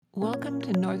Welcome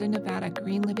to Northern Nevada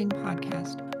Green Living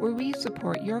Podcast, where we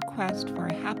support your quest for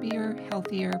a happier,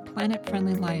 healthier,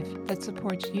 planet-friendly life that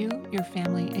supports you, your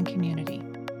family, and community.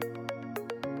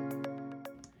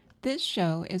 This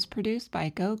show is produced by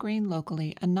Go Green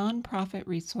Locally, a nonprofit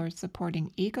resource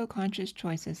supporting eco-conscious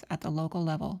choices at the local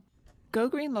level.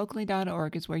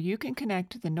 GoGreenLocally.org is where you can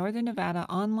connect to the Northern Nevada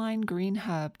Online Green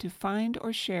Hub to find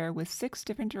or share with 6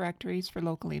 different directories for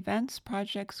local events,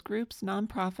 projects, groups,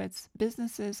 nonprofits,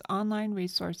 businesses, online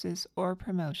resources, or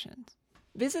promotions.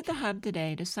 Visit the Hub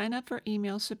today to sign up for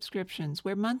email subscriptions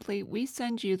where monthly we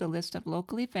send you the list of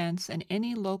local events and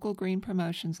any local green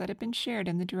promotions that have been shared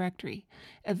in the directory.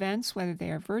 Events, whether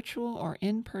they are virtual or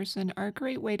in person, are a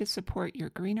great way to support your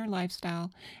greener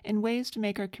lifestyle and ways to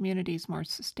make our communities more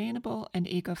sustainable and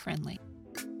eco-friendly.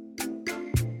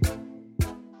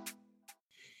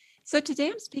 So today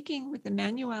I'm speaking with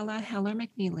Emanuela Heller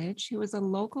McNeilage, who is a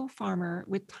local farmer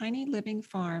with Tiny Living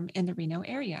Farm in the Reno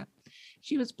area.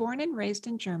 She was born and raised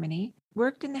in Germany,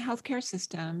 worked in the healthcare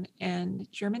system in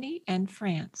Germany and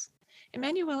France.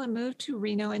 Emanuela moved to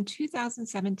Reno in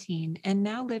 2017 and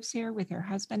now lives here with her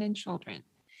husband and children.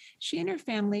 She and her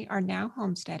family are now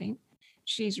homesteading.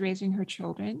 She's raising her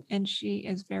children, and she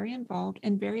is very involved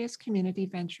in various community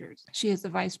ventures. She is the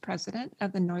vice president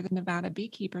of the Northern Nevada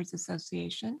Beekeepers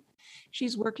Association.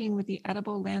 She's working with the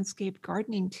edible landscape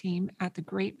gardening team at the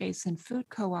Great Basin Food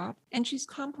Co-op, and she's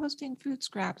composting food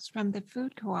scraps from the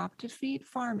food co-op to feed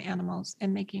farm animals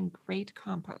and making great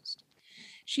compost.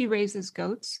 She raises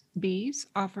goats, bees,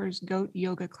 offers goat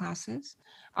yoga classes,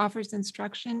 offers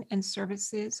instruction and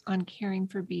services on caring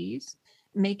for bees,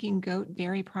 making goat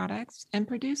dairy products, and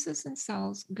produces and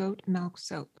sells goat milk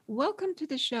soap. Welcome to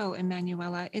the show,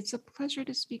 Emanuela. It's a pleasure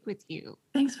to speak with you.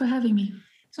 Thanks for having me.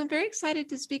 So I'm very excited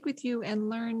to speak with you and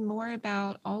learn more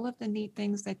about all of the neat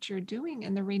things that you're doing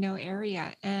in the Reno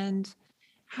area and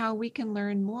how we can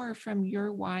learn more from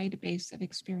your wide base of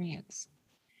experience.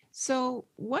 So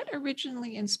what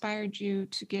originally inspired you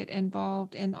to get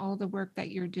involved in all the work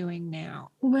that you're doing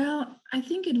now? Well, I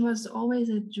think it was always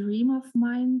a dream of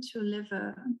mine to live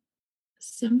a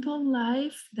simple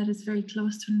life that is very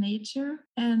close to nature.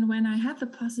 And when I had the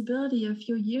possibility a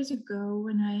few years ago,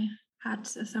 when I had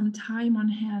some time on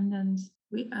hand and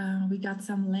we got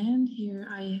some land here,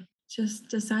 I just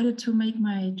decided to make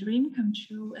my dream come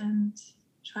true and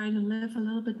try to live a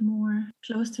little bit more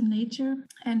close to nature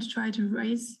and try to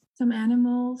raise some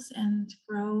animals and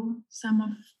grow some of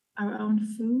our own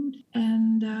food.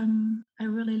 And I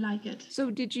really like it. So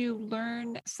did you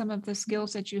learn some of the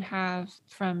skills that you have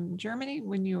from Germany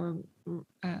when you were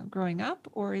growing up,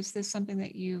 or is this something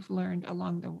that you've learned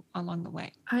along the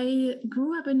way? I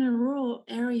grew up in a rural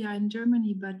area in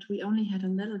Germany, but we only had a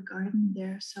little garden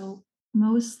there. So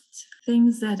most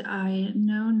things that I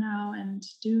know now and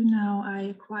do now, I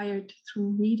acquired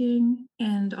through reading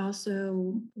and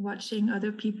also watching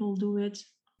other people do it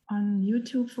on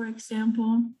YouTube, for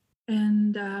example.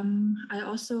 And I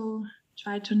also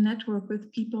try to network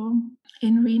with people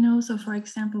in Reno. So, for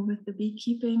example, with the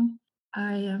beekeeping,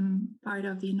 I am part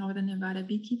of the Northern Nevada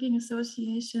Beekeeping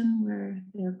Association, where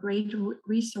there are great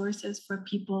resources for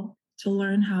people to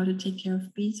learn how to take care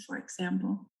of bees, for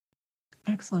example.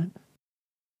 Excellent.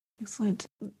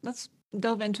 Let's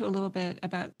delve into a little bit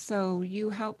about, so you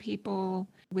help people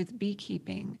with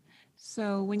beekeeping.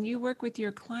 So when you work with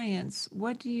your clients,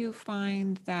 what do you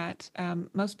find that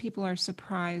most people are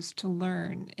surprised to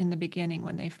learn in the beginning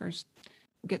when they first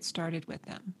get started with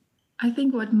them? I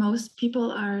think what most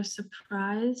people are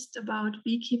surprised about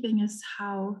beekeeping is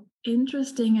how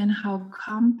interesting and how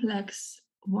complex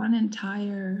one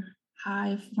entire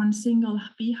hive, one single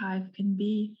beehive can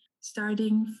be,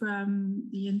 starting from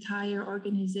the entire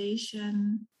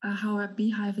organization, how a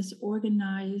beehive is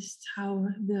organized, how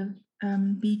the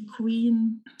bee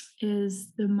queen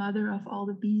is the mother of all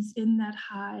the bees in that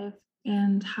hive,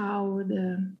 and how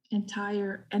the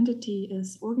entire entity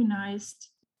is organized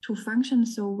to function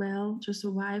so well, to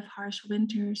survive harsh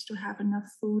winters, to have enough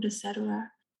food, etc.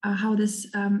 How this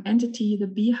entity, the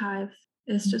beehive,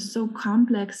 is just so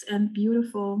complex and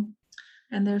beautiful.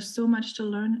 And there's so much to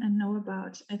learn and know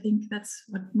about. I think that's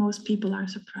what most people are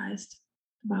surprised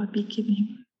about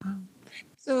beekeeping.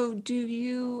 So do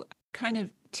you kind of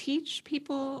teach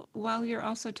people while you're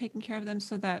also taking care of them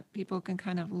so that people can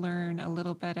kind of learn a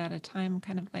little bit at a time,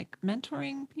 kind of like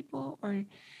mentoring people, or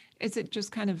is it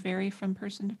just kind of vary from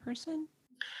person to person?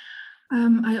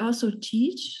 I also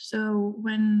teach. So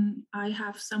when I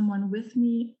have someone with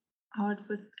me out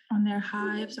on their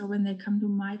hives, or when they come to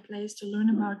my place to learn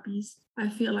about bees, I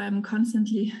feel I'm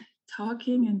constantly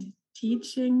talking and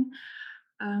teaching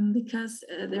because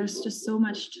there's just so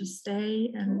much to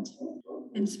say and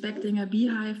inspecting a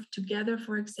beehive together,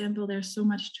 for example, there's so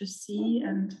much to see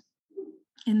and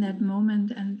in that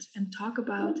moment and talk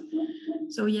about.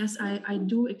 So yes, I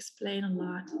do explain a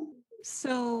lot.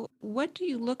 So, what do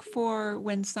you look for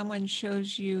when someone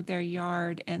shows you their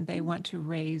yard and they want to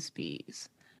raise bees?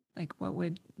 Like, what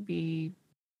would be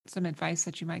some advice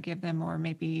that you might give them, or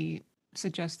maybe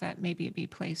suggest that maybe it be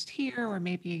placed here, or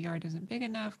maybe a yard isn't big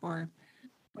enough, or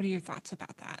what are your thoughts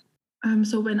about that?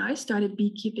 So when I started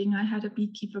beekeeping, I had a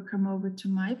beekeeper come over to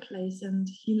my place and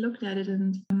he looked at it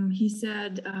and he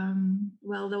said,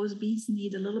 well, those bees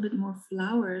need a little bit more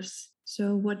flowers.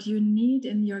 So what you need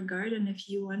in your garden if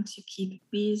you want to keep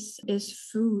bees is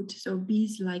food. So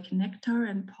bees like nectar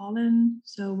and pollen.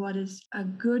 So what is a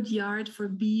good yard for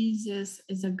bees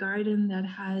is a garden that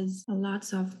has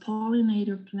lots of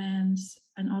pollinator plants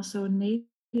and also native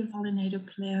pollinator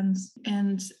plants.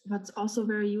 And what's also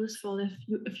very useful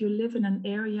if you live in an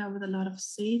area with a lot of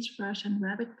sagebrush and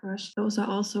rabbitbrush, those are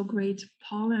also great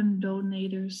pollen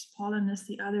donators. Pollen is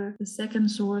the second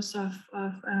source of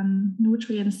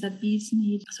nutrients that bees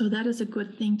need. So that is a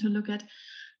good thing to look at.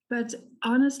 But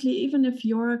honestly, even if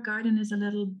your garden is a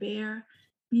little bare,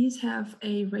 bees have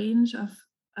a range of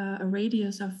a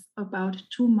radius of about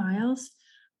 2 miles.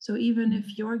 So even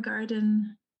if your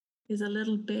garden is a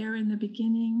little bare in the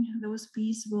beginning, those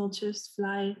bees will just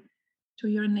fly to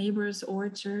your neighbors'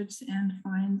 orchards and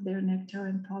find their nectar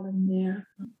and pollen there.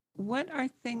 What are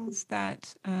things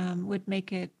that would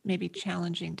make it maybe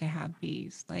challenging to have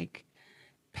bees? Like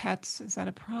pets, is that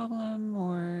a problem?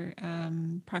 Or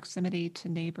proximity to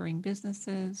neighboring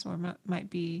businesses, or might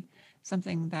be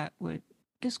something that would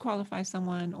disqualify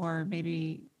someone, or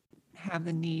maybe have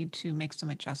the need to make some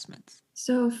adjustments?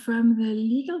 So, from the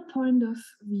legal point of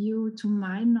view, to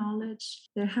my knowledge,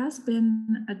 there has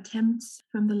been attempts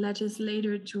from the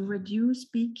legislator to reduce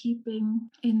beekeeping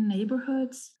in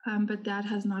neighborhoods, but that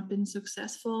has not been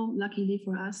successful, luckily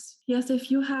for us. Yes, if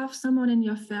you have someone in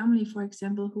your family, for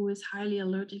example, who is highly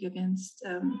allergic against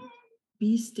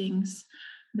bee stings,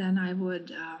 then I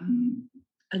would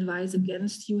advise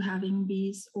against you having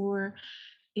bees. Or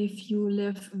if you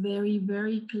live very,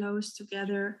 very close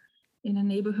together in a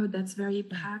neighborhood that's very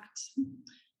packed,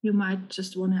 you might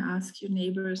just want to ask your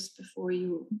neighbors before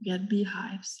you get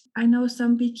beehives. I know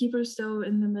some beekeepers, though,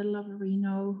 in the middle of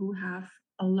Reno who have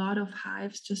a lot of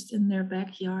hives just in their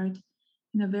backyard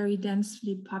in a very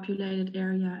densely populated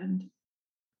area. And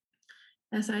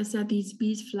as I said, these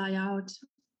bees fly out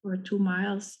for 2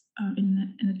 miles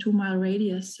in a 2 mile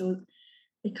radius. So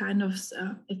it kind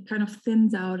of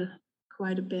thins out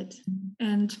quite a bit.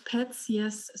 And pets,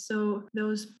 yes. So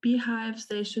those beehives,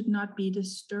 they should not be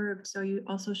disturbed. So you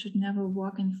also should never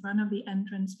walk in front of the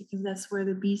entrance because that's where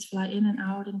the bees fly in and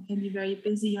out and can be very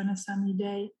busy on a sunny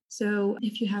day. So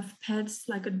if you have pets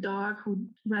like a dog who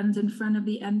runs in front of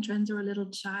the entrance or a little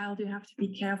child, you have to be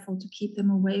careful to keep them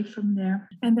away from there.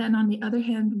 And then on the other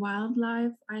hand,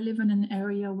 wildlife. I live in an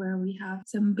area where we have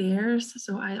some bears.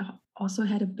 So I also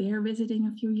had a bear visiting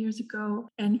a few years ago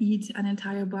and eat an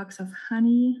entire box of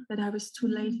honey that I was too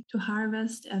late to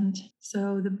harvest. And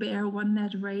so the bear won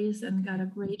that race and got a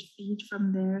great feed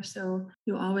from there. So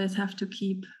you always have to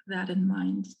keep that in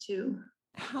mind too.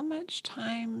 How much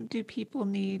time do people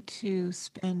need to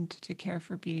spend to care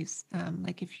for bees?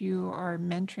 Like if you are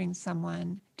mentoring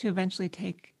someone to eventually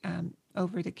take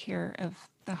over the care of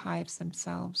the hives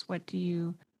themselves, what do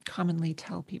you commonly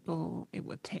tell people it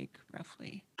would take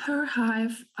roughly? Per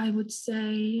hive, I would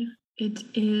say it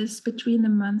is between the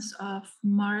months of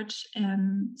March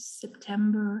and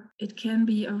September. It can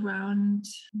be around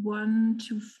 1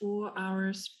 to 4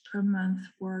 hours per month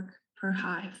work per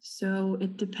hive. So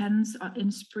it depends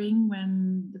in spring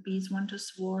when the bees want to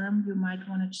swarm, you might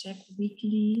want to check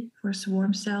weekly for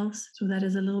swarm cells. So that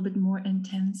is a little bit more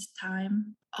intense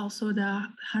time. Also, the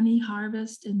honey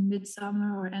harvest in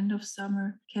midsummer or end of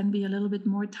summer can be a little bit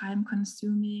more time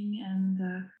consuming and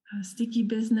a sticky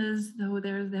business, though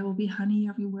there will be honey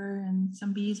everywhere and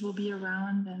some bees will be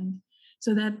around. And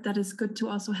so that is good to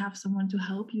also have someone to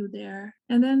help you there.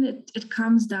 And then it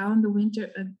comes down the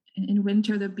winter. In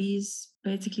winter, the bees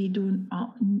basically do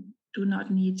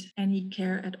not need any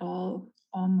care at all,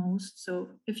 almost. So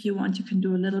if you want, you can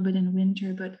do a little bit in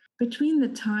winter. But between the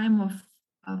time of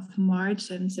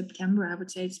March and September, I would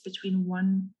say it's between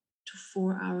 1 to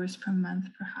 4 hours per month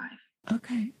per hive.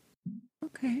 Okay.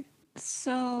 Okay.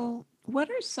 So, what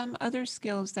are some other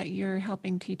skills that you're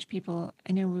helping teach people?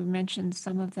 I know we mentioned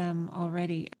some of them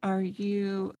already. Are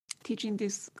you teaching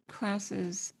these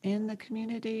classes in the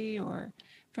community or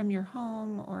from your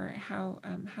home, or how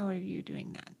are you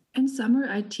doing that? In summer,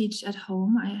 I teach at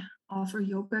home. I offer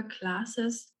yoga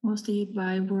classes, mostly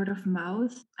by word of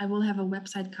mouth. I will have a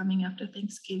website coming after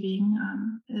Thanksgiving,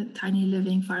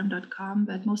 tinylivingfarm.com,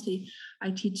 but mostly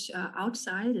I teach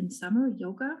outside in summer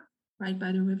yoga right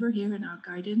by the river here in our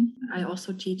garden. I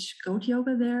also teach goat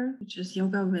yoga there, which is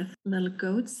yoga with little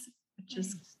goats, which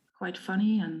is quite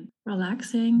funny and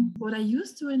relaxing. What I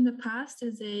used to in the past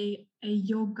is a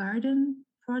yoga garden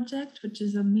project, which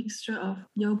is a mixture of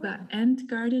yoga and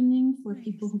gardening for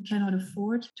people who cannot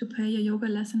afford to pay a yoga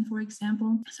lesson, for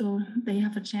example. So they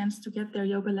have a chance to get their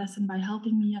yoga lesson by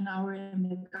helping me an hour in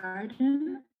the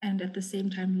garden and at the same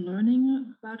time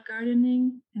learning about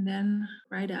gardening. And then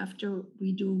right after,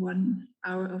 we do 1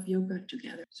 hour of yoga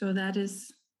together. So that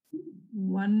is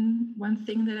one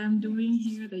thing that I'm doing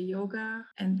here, the yoga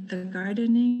and the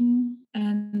gardening,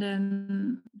 and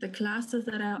then the classes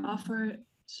that I offer.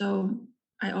 So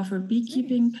I offer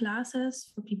beekeeping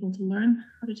classes for people to learn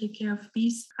how to take care of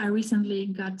bees. I recently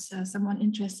got someone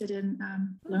interested in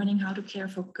learning how to care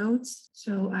for goats.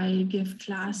 So I give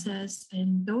classes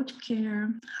in goat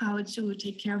care, how to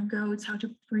take care of goats, how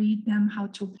to breed them, how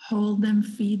to hold them,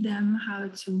 feed them, how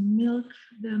to milk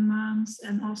the moms.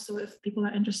 And also, if people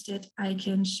are interested, I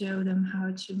can show them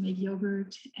how to make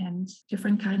yogurt and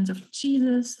different kinds of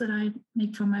cheeses that I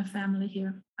make for my family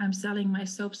here. I'm selling my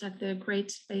soaps at the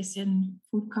Great Basin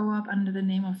Food Co-op under the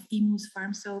name of Emu's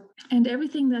Farm Soap, and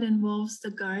everything that involves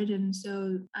the garden.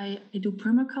 So I do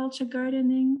permaculture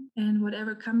gardening, and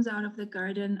whatever comes out of the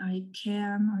garden, I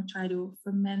can or try to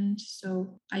ferment.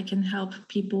 So I can help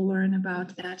people learn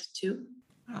about that too.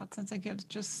 Wow, it sounds like it's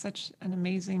just such an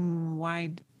amazing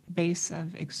wide base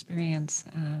of experience.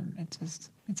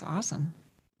 It's awesome.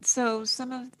 So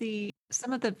some of the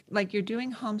like you're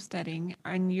doing homesteading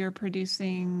and you're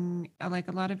producing like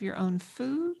a lot of your own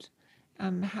food.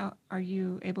 How are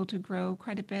you able to grow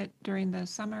quite a bit during the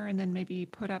summer and then maybe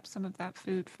put up some of that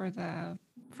food for the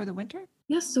winter?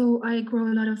 Yes, so I grow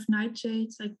a lot of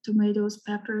nightshades like tomatoes,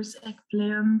 peppers,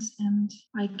 eggplants, and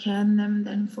I can them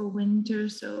then for winter.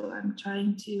 So I'm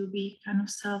trying to be kind of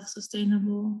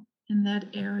self-sustainable in that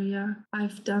area.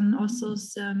 I've done also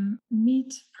some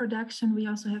meat production. We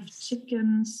also have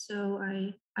chickens, so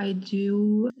I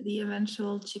do the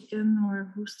eventual chicken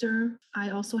or rooster.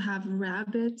 I also have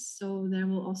rabbits, so there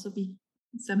will also be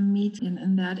some meat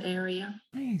in that area.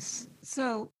 Nice.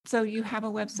 So you have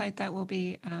a website that will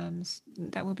be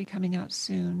coming out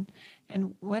soon.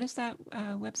 And what is that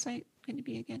website going to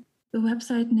be again? The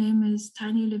website name is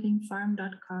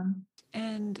tinylivingfarm.com.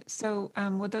 And so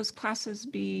will those classes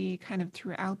be kind of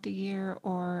throughout the year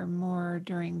or more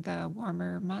during the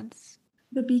warmer months?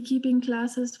 The beekeeping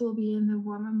classes will be in the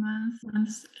warmer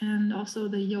months, and also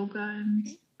the yoga and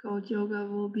goat yoga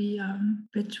will be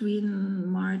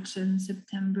between March and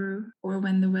September, or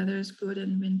when the weather is good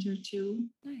in winter too.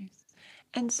 Nice.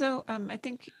 And so I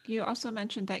think you also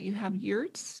mentioned that you have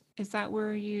yurts. Is that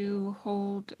where you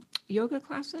hold yoga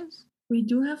classes? We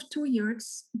do have 2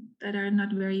 yurts that are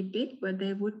not very big, but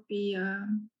they would be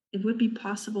it would be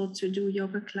possible to do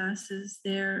yoga classes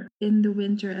there in the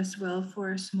winter as well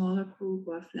for a smaller group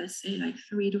of, let's say, like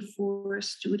 3 to 4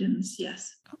 students.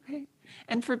 Yes. Okay.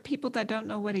 And for people that don't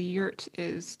know what a yurt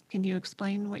is, can you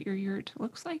explain what your yurt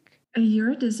looks like? A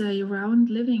yurt is a round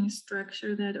living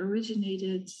structure that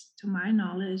originated, to my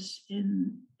knowledge,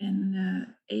 in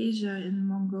Asia, in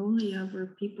Mongolia,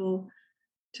 where people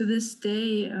to this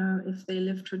day, if they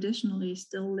live traditionally,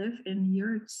 still live in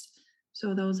yurts.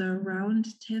 So those are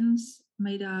round tents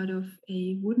made out of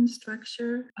a wooden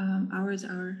structure. Ours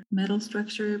are metal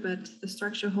structure, but the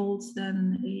structure holds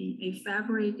then a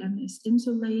fabric and is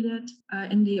insulated.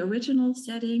 In the original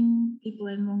setting, people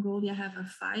in Mongolia have a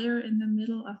fire in the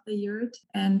middle of the yurt,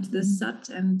 and the soot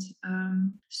and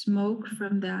smoke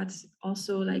from that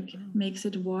also like makes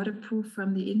it waterproof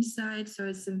from the inside. So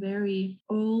it's a very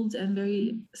old and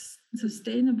very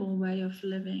sustainable way of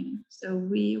living. So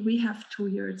we have 2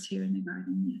 yurts here in the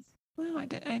garden. Yes. Wow,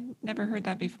 I never heard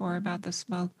that before about the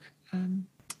smoke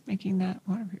making that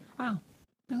waterproof. Wow,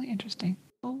 really interesting.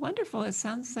 Well, wonderful. It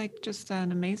sounds like just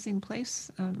an amazing place.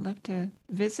 I'd love to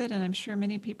visit, and I'm sure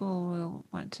many people will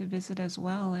want to visit as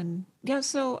well. And yeah,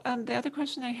 so the other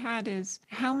question I had is,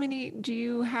 how many do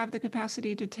you have the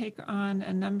capacity to take on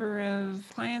a number of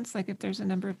clients? Like if there's a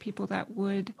number of people that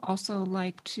would also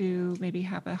like to maybe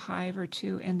have a hive or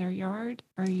 2 in their yard,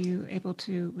 are you able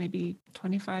to maybe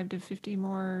 25 to 50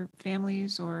 more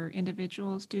families or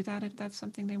individuals do that if that's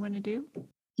something they want to do?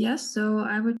 Yes, so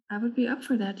I would be up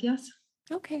for that. Yes.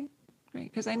 Okay, great.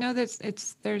 Because I know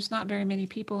that there's not very many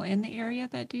people in the area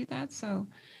that do that, so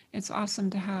it's awesome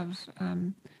to have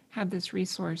this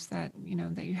resource that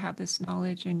that you have this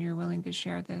knowledge and you're willing to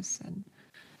share this, and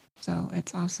So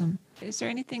it's awesome. Is there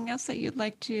anything else that you'd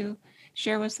like to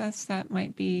share with us that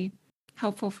might be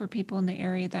helpful for people in the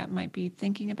area that might be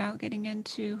thinking about getting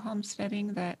into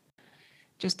homesteading that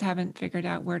just haven't figured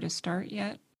out where to start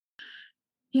yet?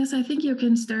 Yes, I think you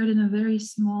can start in a very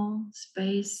small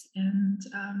space, and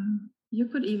you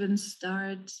could even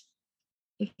start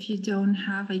if you don't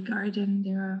have a garden.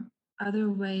 There are other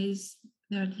ways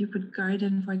that you could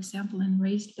garden, for example, in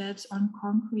raised beds on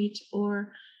concrete,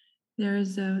 or there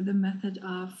is the method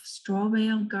of straw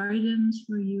bale gardens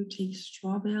where you take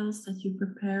straw bales that you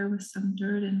prepare with some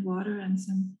dirt and water and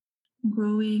some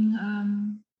growing,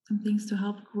 some things to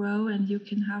help grow. And you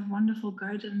can have wonderful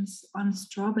gardens on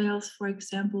straw bales, for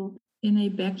example, in a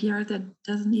backyard that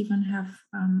doesn't even have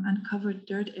uncovered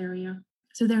dirt area.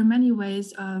 So there are many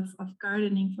ways of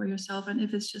gardening for yourself. And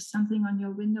if it's just something on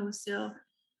your windowsill,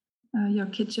 your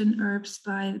kitchen herbs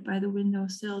by the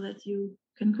windowsill that you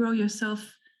can grow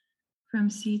yourself from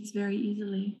seeds very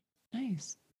easily.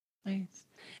 Nice. Nice.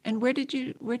 And where did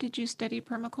you study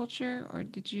permaculture, or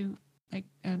did you like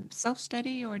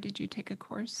self-study, or did you take a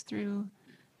course through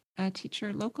a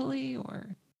teacher locally,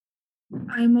 or?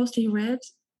 I mostly read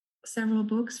several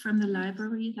books from the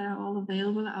library that are all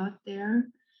available out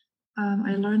there.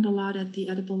 I learned a lot at the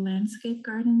Edible Landscape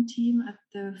Garden team at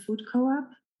the food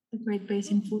co-op, the Great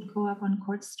Basin Food Co-op on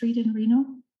Court Street in Reno.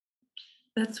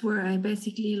 That's where I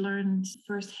basically learned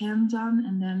first hands-on,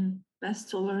 and then best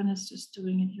to learn is just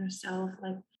doing it yourself,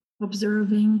 like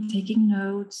observing, taking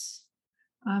notes,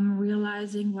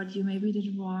 realizing what you maybe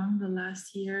did wrong the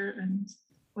last year and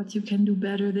what you can do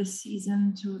better this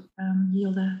season to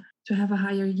to have a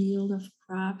higher yield of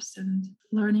crops. And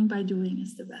learning by doing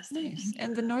is the best. Nice.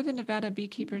 And the Northern Nevada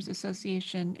Beekeepers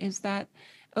Association, is that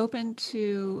open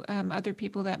to other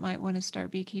people that might want to start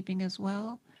beekeeping as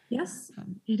well? Yes,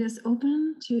 it is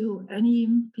open to any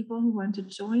people who want to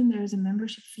join. There's a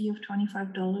membership fee of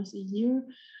 $25 a year.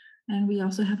 And we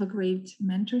also have a great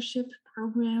mentorship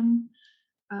program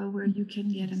where you can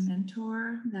get a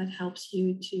mentor that helps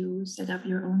you to set up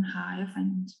your own hive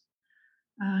and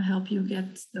help you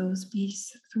get those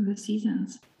bees through the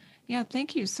seasons. Yeah,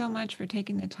 thank you so much for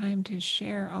taking the time to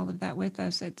share all of that with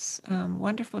us. It's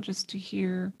wonderful just to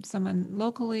hear someone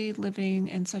locally living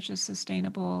in such a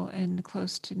sustainable and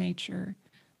close to nature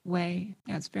way.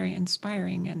 Yeah, it's very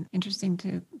inspiring and interesting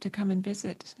to come and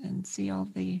visit and see all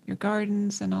your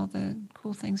gardens and all the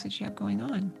cool things that you have going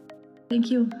on.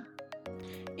 Thank you.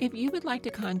 If you would like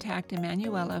to contact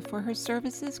Emanuela for her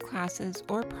services, classes,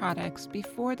 or products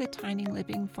before the Tiny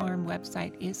Living Farm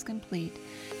website is complete,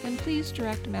 then please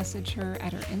direct message her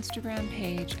at her Instagram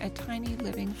page at Tiny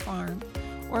Living Farm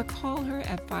or call her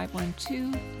at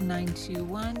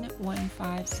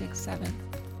 512-921-1567.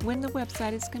 When the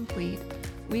website is complete,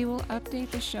 we will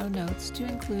update the show notes to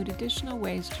include additional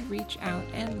ways to reach out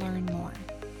and learn more.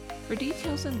 For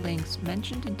details and links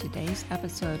mentioned in today's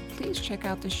episode, please check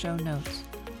out the show notes.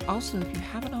 Also, if you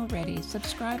haven't already,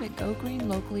 subscribe at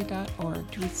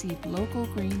gogreenlocally.org to receive local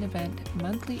green event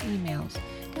monthly emails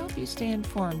to help you stay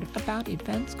informed about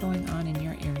events going on in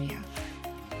your area.